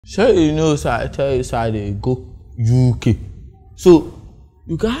Sure, you know, so I tell you, so they go UK. So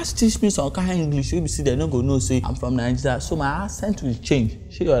you guys teach me some kind of English. You see, they don't go no say I'm from Nigeria, so my accent will change.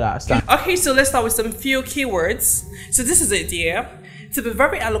 Sure, you understand? Okay, so let's start with some few keywords. So this is it, yeah. To be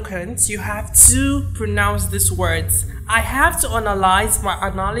very eloquent, you have to pronounce these words. I have to analyze my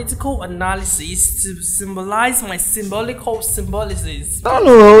analytical analysis to symbolize my symbolical symbolisms. I don't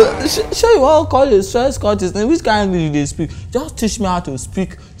know. Sure, you all call it stress cultists. In which kind of English do they speak? Just teach me how to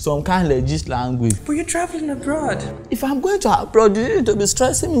speak some kind of legit language. But you're traveling abroad. If I'm going to abroad, you need to be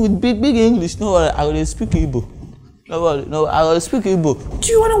stressing me with big English. No, I will speak Igbo. No, I will speak Igbo. Do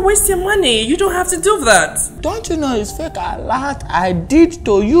you want to waste your money? You don't have to do that. Don't you know it's fake a lot I did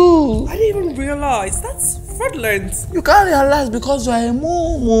to you? I didn't even realize. That's fraudulent. You can't realize because you're a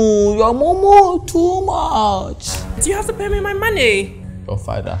momo. You're momo too much. Do you have to pay me my money? Your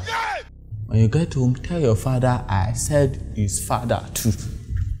father. When you get home, tell your father I said his father too.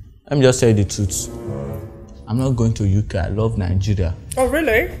 Let me just tell you the truth. I'm not going to UK. I love Nigeria. Oh,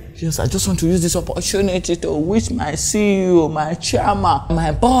 really? Yes, I just want to use this opportunity to wish my CEO, my chairman,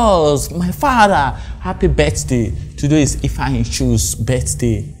 my boss, my father, happy birthday. Today is Ifeanyi's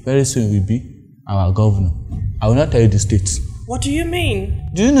birthday. Very soon will be our governor. I will not tell you the state. What do you mean?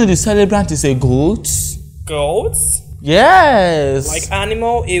 Do you know the celebrant is a goat? Goat? Yes. Like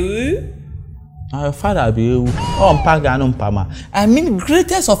animal, ewu? My father be ewu. I mean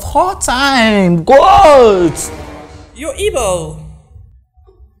greatest of all time. Goat. You're Igbo.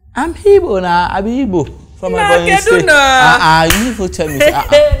 I'm Igbo now. I be Igbo. From my boy state. You need to tell me.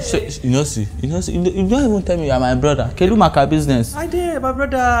 You don't even tell me you're my brother. Kelu Maka business. I did, my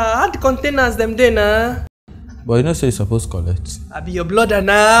brother. I had the containers them there now. But you know, say you're supposed to collect. I be your brother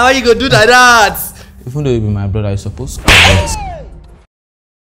now. How you gonna do like that? Even though you be my brother, you're supposed to collect.